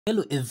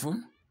Hello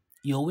everyone,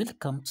 you're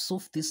welcome to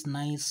solve this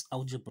nice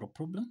algebra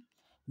problem,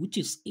 which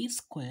is a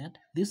squared,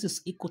 this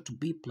is equal to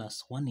b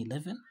plus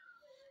 111,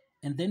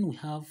 and then we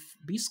have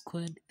b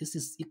squared, this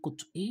is equal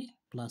to a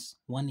plus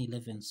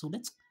 111. So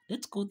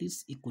let's call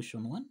this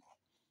equation 1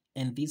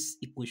 and this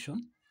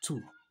equation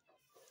 2.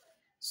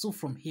 So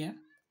from here,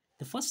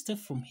 the first step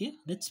from here,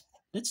 let's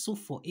solve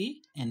for a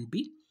and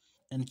b,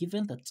 and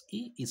given that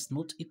a is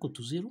not equal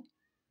to 0,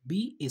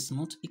 b is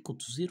not equal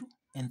to 0,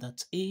 and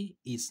that a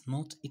is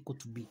not equal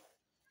to b.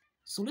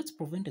 So let's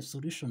prevent a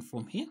solution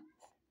from here.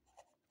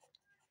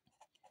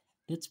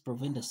 Let's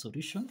prevent a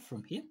solution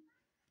from here.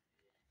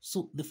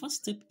 So the first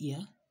step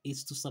here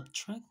is to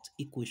subtract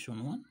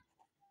equation 1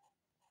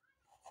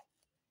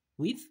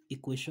 with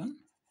equation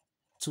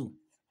 2.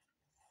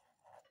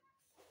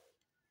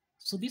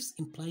 So this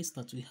implies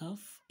that we have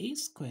a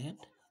squared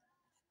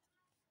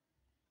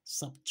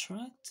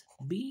subtract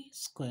b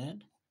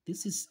squared.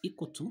 This is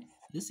equal to,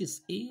 this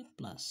is a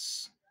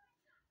plus,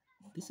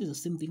 this is the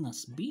same thing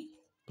as b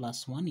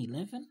plus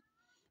 111,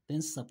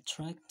 then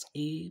subtract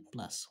a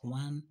plus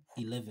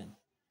 111.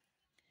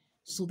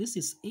 So this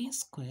is a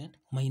squared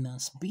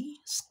minus b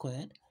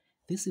squared.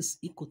 This is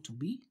equal to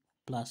b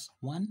plus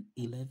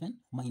 111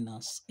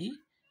 minus a,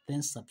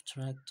 then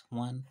subtract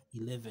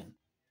 111.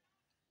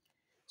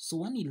 So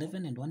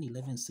 111 and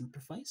 111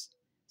 simplifies.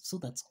 So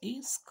that's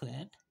a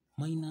squared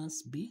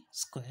minus b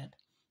squared.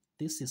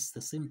 This is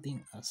the same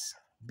thing as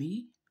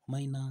b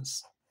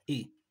minus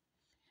a.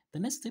 The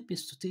next step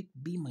is to take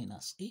b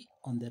minus a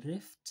on the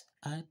left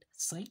hand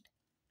side.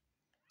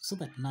 So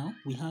that now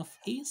we have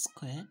a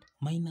squared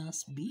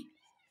minus b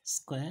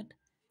squared,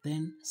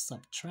 then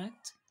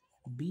subtract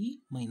b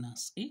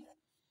minus a.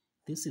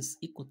 This is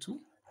equal to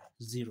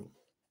 0.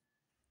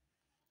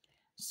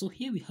 So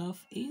here we have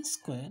a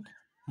squared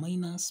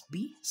minus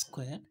b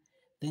squared,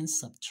 then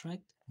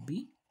subtract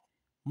b,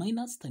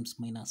 minus times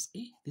minus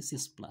a, this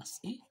is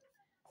plus a,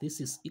 this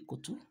is equal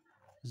to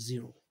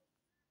 0.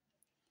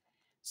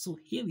 So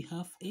here we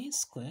have a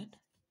squared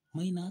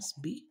minus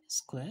b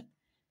squared,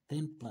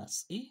 then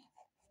plus a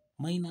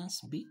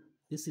minus b,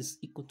 this is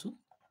equal to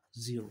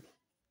 0.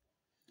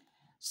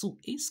 So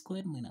a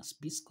squared minus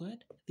b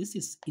squared, this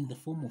is in the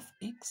form of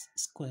x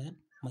squared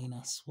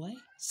minus y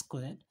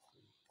squared,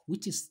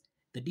 which is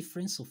the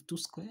difference of two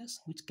squares,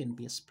 which can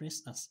be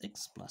expressed as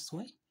x plus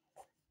y,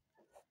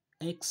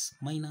 x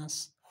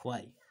minus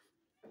y.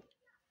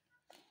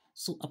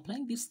 So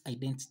applying this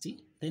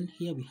identity, then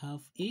here we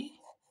have a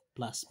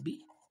plus b,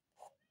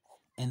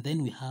 and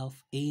then we have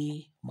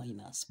a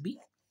minus b,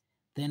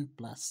 then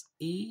plus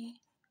a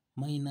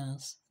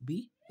minus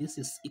b, this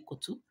is equal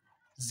to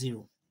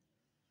 0.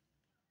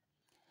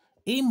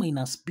 A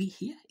minus b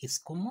here is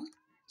common,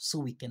 so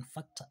we can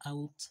factor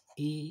out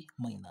a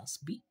minus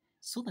b,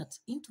 so that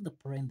into the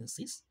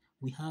parentheses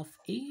we have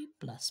a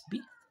plus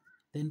b,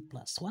 then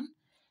plus 1,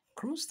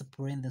 close the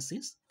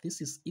parentheses,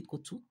 this is equal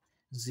to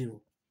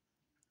 0.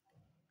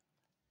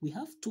 We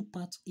have two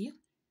parts here.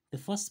 The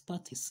first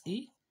part is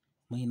a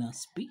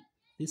minus b,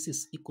 this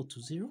is equal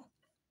to 0.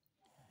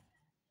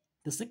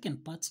 The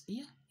second part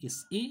here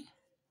is a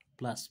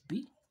plus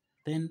b,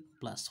 then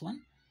plus 1,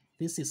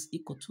 this is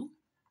equal to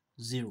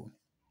 0.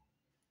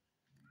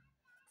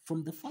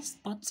 From the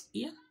first part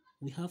here,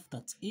 we have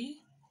that a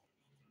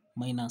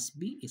minus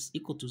b is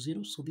equal to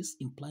 0, so this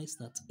implies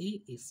that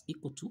a is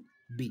equal to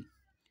b.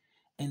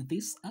 And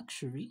this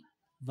actually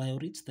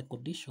violates the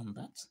condition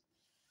that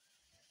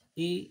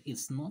a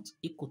is not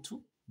equal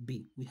to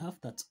b. We have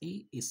that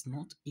a is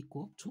not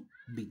equal to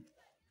b.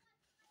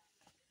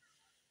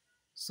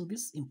 So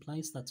this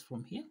implies that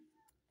from here,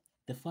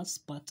 the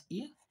first part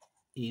here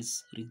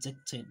is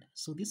rejected.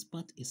 So this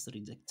part is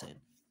rejected.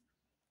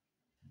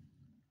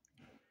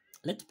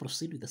 Let's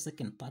proceed with the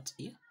second part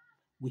here.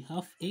 We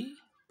have a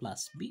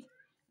plus b.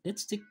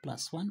 Let's take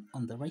plus 1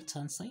 on the right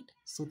hand side.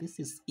 So this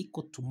is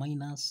equal to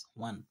minus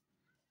 1.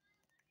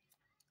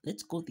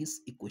 Let's call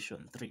this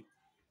equation 3.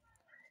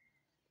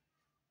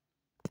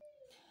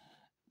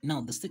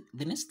 Now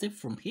the next step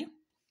from here,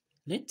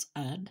 let's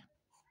add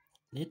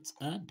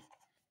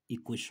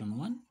equation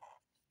 1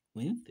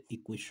 with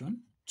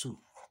equation 2.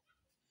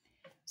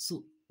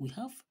 So we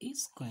have a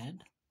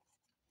squared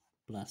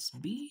plus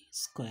b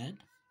squared.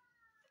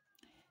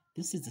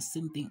 This is the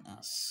same thing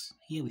as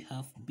here we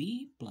have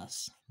b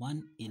plus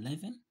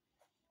 111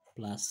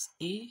 plus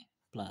a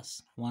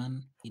plus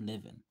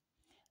 111.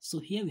 So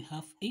here we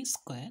have a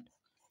squared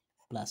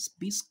plus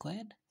b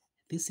squared.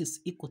 This is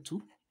equal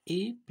to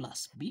a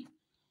plus b.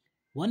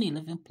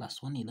 111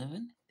 plus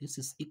 111, this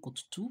is equal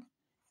to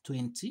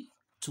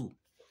 222.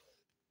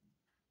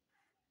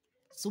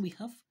 So we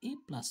have a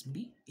plus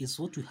b is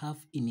what we have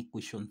in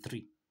equation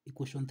 3.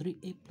 Equation 3,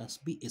 a plus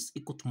b is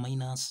equal to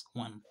minus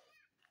 1.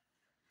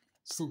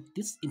 So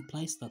this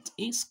implies that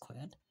a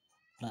squared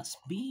plus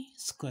b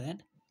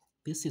squared,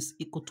 this is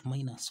equal to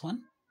minus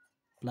 1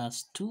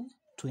 plus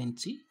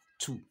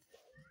 222.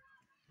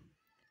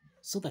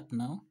 So that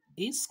now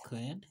a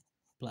squared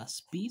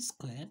plus b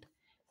squared,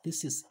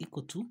 this is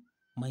equal to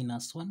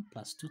minus 1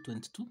 plus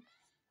 222.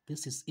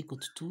 This is equal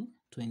to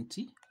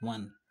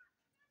 221.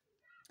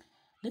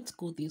 Let's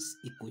call this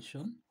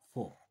equation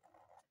 4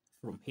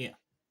 from here.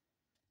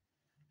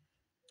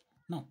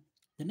 Now,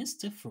 the next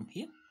step from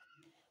here,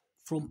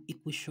 from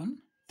equation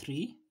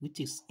 3, which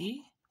is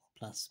a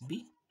plus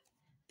b,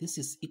 this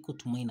is equal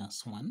to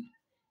minus 1.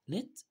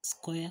 Let's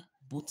square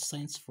both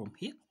signs from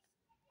here.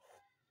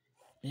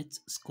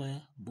 Let's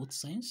square both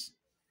signs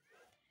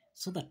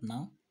so that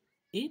now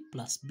a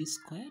plus b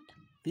squared,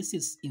 this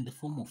is in the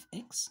form of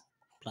x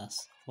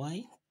plus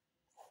y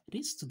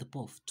raised to the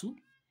power of 2,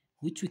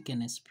 which we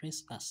can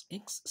express as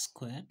x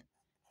squared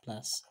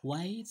plus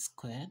y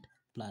squared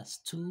plus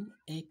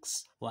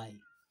 2xy.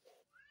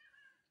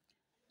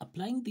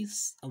 Applying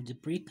this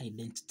algebraic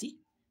identity,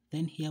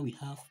 then here we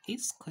have a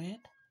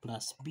squared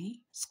plus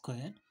b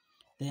squared,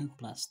 then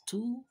plus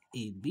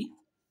 2ab.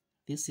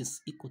 This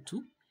is equal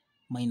to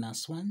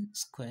minus 1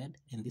 squared,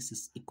 and this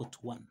is equal to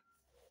 1.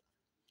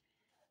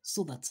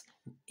 So that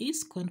a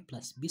squared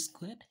plus b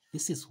squared,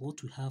 this is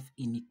what we have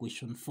in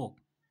equation 4,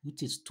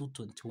 which is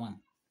 221.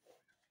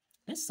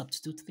 Let's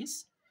substitute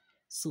this.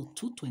 So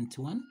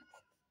 221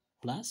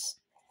 plus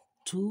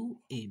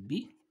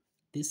 2ab,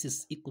 this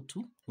is equal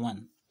to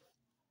 1.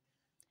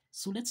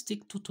 So let's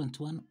take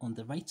 221 on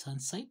the right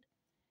hand side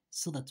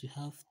so that we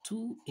have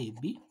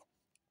 2ab,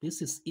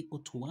 this is equal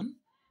to 1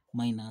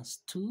 minus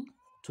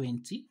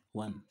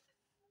 221.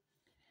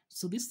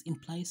 So this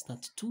implies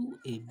that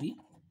 2ab,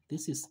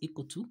 this is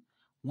equal to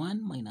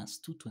 1 minus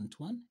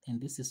 221, and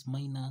this is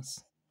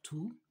minus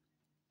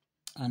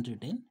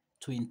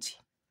 220.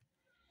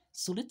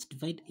 So let's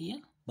divide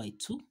here by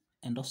 2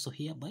 and also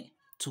here by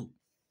 2.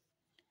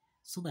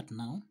 So that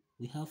now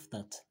we have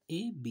that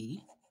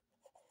AB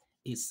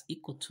is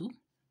equal to,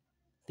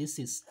 this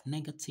is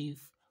negative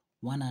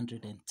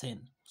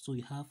 110. So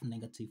you have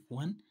negative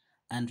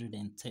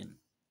 110.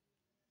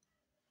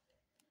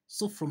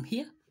 So from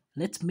here,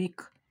 let's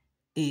make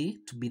A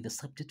to be the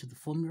subject to the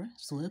formula.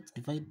 So let's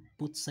divide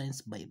both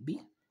sides by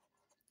B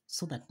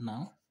so that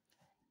now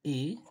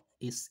A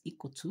is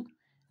equal to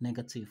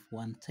negative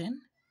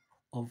 110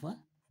 over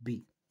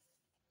B.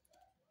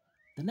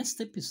 The next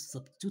step is to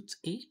substitute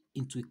A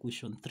into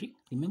equation 3.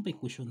 Remember,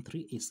 equation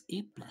 3 is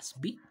A plus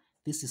B.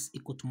 This is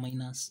equal to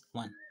minus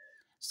 1.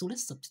 So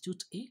let's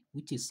substitute A,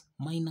 which is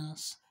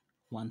minus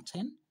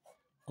 110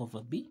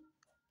 over B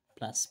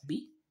plus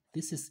B.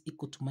 This is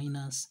equal to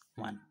minus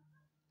 1.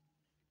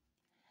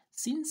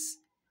 Since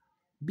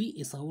B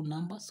is our whole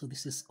number, so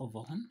this is over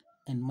 1,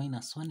 and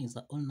minus 1 is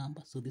our whole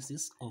number, so this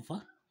is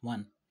over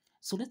 1.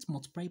 So let's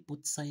multiply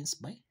both sides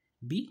by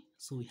B.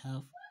 So we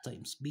have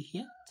times B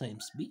here,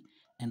 times B,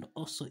 and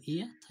also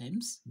here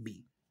times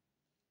B.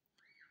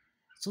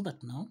 So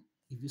that now,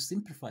 if you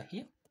simplify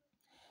here,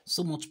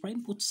 so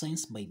multiplying both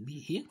signs by B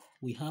here,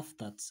 we have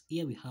that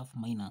here we have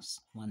minus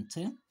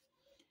 110,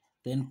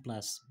 then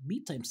plus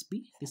B times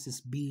B, this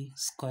is B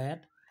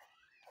squared,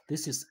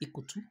 this is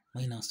equal to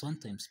minus 1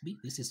 times B,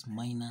 this is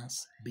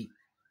minus B.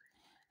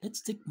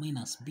 Let's take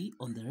minus B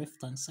on the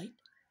left hand side.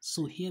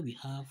 So here we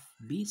have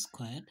B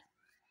squared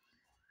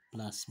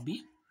plus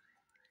B,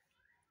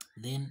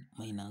 then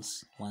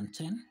minus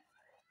 110,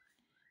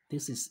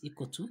 this is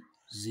equal to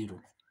 0.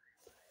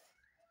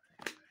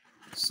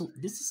 So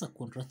this is a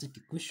quadratic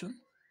equation,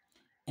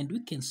 and we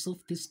can solve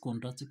this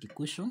quadratic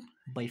equation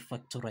by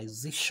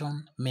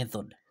factorization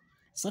method,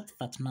 such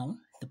that now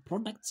the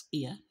product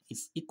here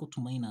is equal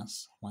to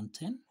minus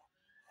 110,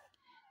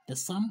 the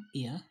sum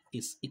here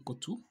is equal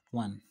to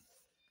 1.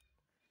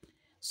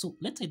 So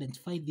let's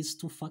identify these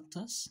two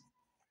factors,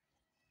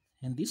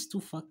 and these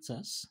two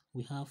factors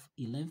we have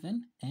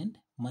 11 and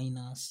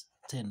minus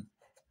 10,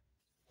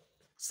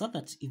 so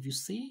that if you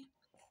say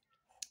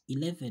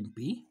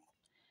 11b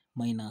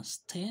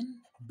minus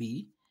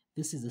 10b,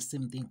 this is the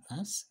same thing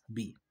as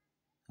b.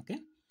 Okay,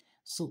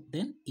 so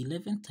then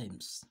 11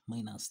 times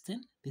minus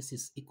 10, this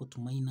is equal to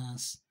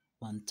minus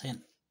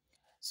 110.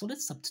 So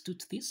let's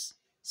substitute this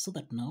so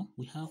that now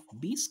we have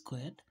b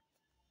squared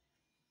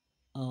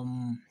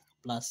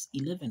plus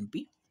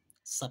 11b,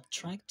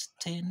 subtract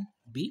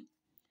 10b,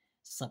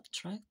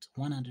 subtract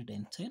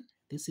 110,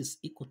 this is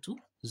equal to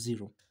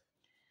 0.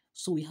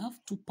 So we have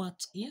two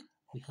parts here,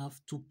 we have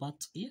two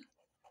parts here.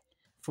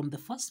 From the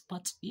first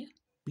part here,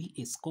 b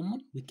is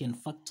common, we can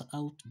factor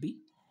out b,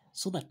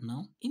 so that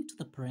now into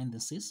the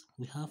parentheses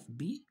we have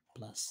b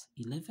plus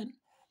 11,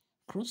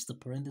 cross the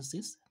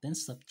parentheses, then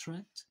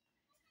subtract.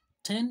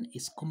 10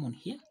 is common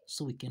here,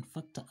 so we can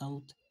factor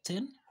out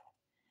 10,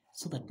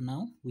 so that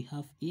now we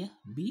have here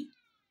b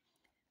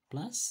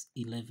plus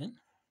 11,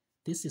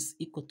 this is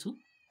equal to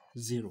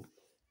 0.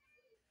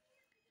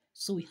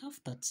 So we have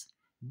that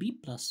b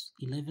plus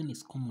 11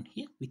 is common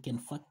here, we can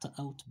factor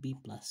out b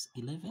plus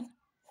 11,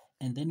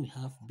 and then we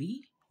have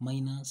b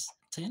minus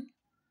 10,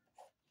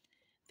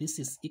 this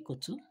is equal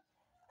to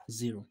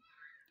 0.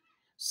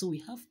 So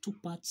we have two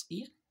parts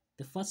here.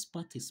 The first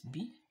part is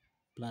b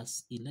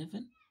plus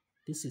 11,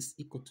 this is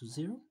equal to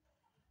 0.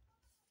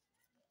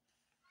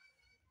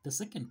 The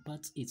second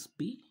part is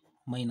b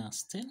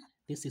minus 10,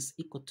 this is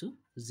equal to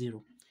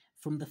 0.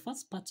 From the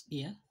first part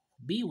here,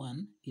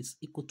 b1 is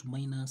equal to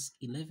minus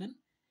 11,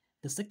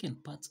 The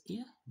second part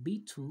here,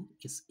 b2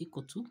 is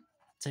equal to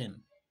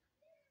 10.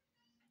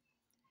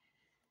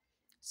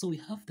 So we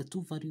have the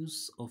two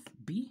values of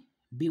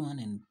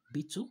b1 and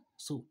b2.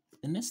 So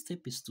the next step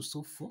is to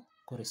solve for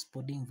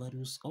corresponding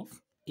values of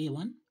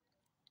a1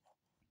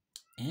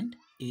 and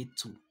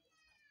a2.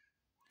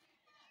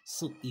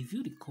 So if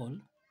you recall,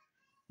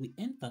 we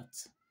end that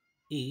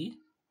a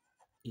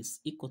is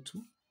equal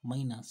to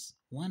minus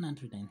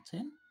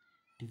 110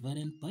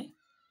 divided by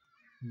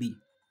b.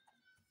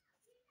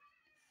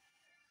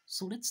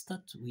 So let's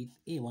start with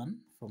a1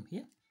 from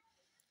here.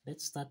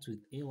 Let's start with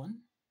a1.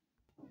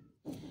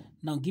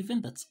 Now,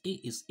 given that a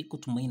is equal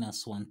to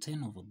minus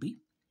 110 over b,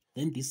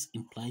 then this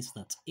implies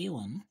that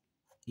a1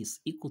 is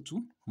equal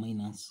to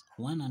minus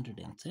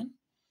 110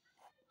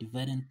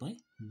 divided by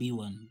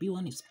b1.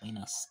 b1 is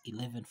minus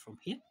 11 from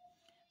here.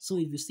 So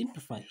if you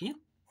simplify here,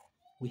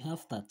 we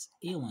have that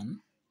a1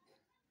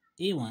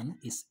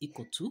 is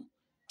equal to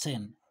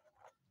 10.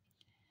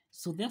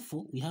 So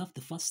therefore, we have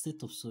the first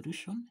set of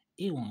solution,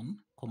 a1,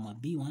 comma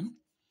b1,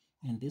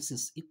 and this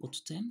is equal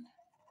to 10,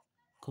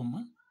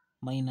 comma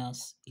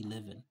minus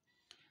 11.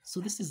 So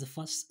this is the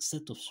first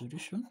set of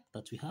solution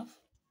that we have.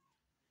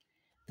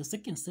 The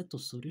second set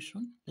of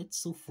solution, let's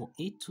solve for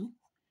a2,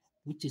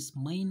 which is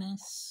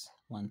minus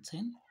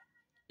 110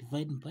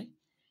 divided by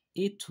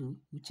a2,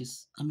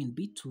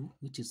 b2,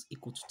 which is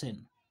equal to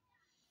 10.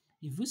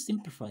 If we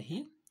simplify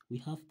here, we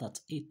have that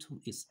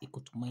a2 is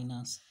equal to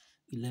minus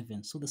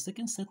 11. So the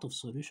second set of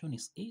solution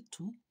is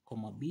a2,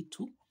 comma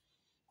b2,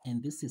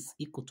 and this is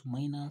equal to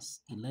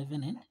minus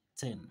 11 and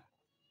 10.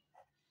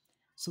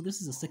 So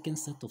this is the second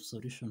set of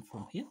solution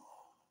from here.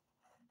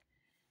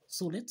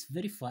 So let's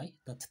verify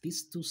that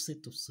these two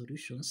sets of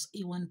solutions,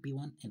 a1,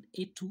 b1, and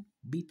a2,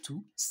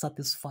 b2,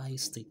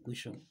 satisfies the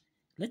equation.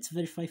 Let's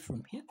verify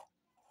from here.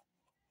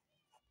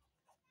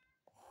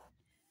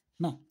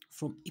 Now,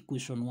 from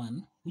equation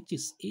 1, which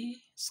is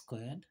a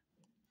squared,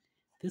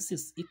 this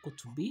is equal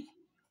to b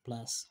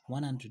plus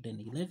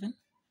 111.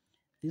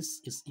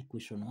 This is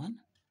equation 1.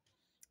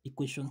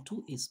 Equation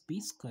 2 is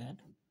b squared.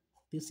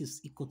 This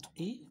is equal to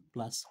a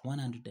plus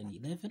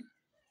 111.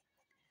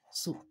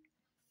 So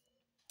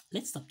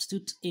let's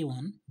substitute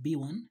a1,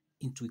 b1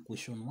 into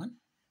equation 1.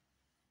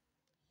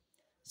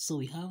 So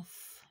we have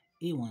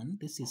a1,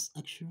 this is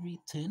actually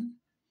 10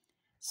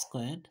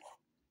 squared.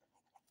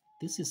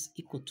 This is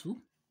equal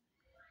to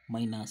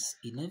minus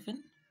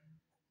 11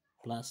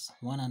 plus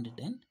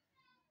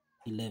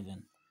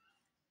 111.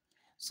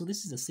 So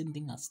this is the same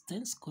thing as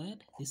 10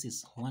 squared. This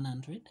is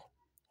 100,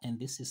 and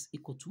this is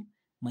equal to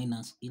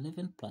minus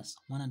 11 plus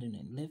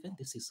 111.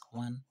 This is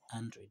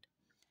 100.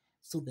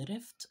 So the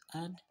left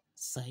hand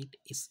side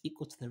is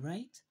equal to the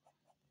right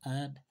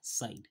hand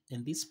side,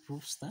 and this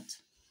proves that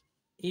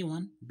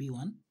a1,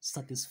 b1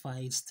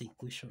 satisfies the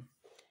equation.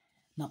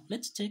 Now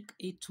let's check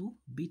a2,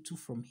 b2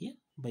 from here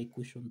by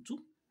equation 2.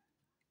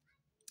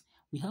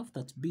 We have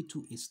that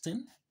b2 is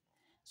 10,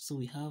 so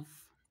we have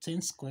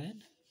 10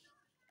 squared.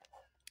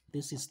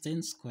 This is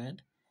 10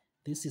 squared.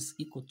 This is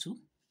equal to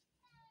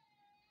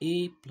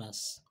a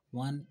plus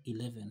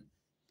 111.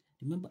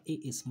 Remember, a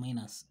is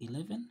minus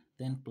 11,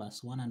 then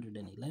plus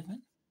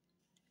 111.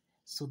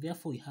 So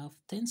therefore, we have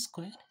 10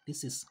 squared.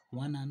 This is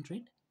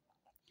 100.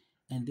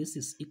 And this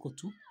is equal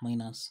to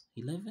minus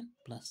 11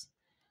 plus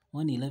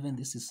 111.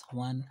 This is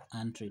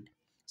 100.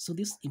 So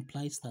this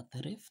implies that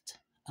the left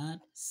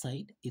hand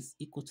side is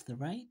equal to the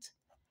right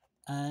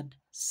hand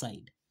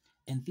side.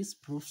 And this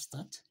proves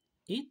that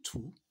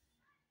a2,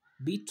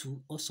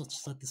 b2 also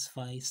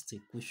satisfies the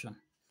equation.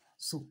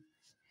 So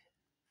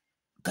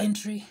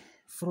kindly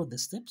follow the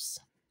steps,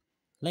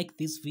 like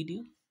this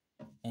video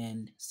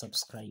and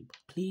subscribe.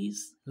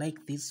 Please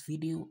like this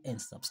video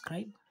and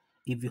subscribe.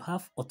 If you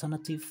have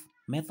alternative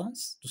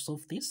methods to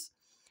solve this,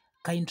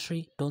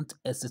 kindly don't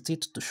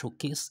hesitate to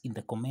showcase in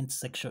the comment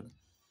section.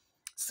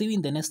 See you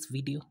in the next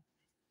video.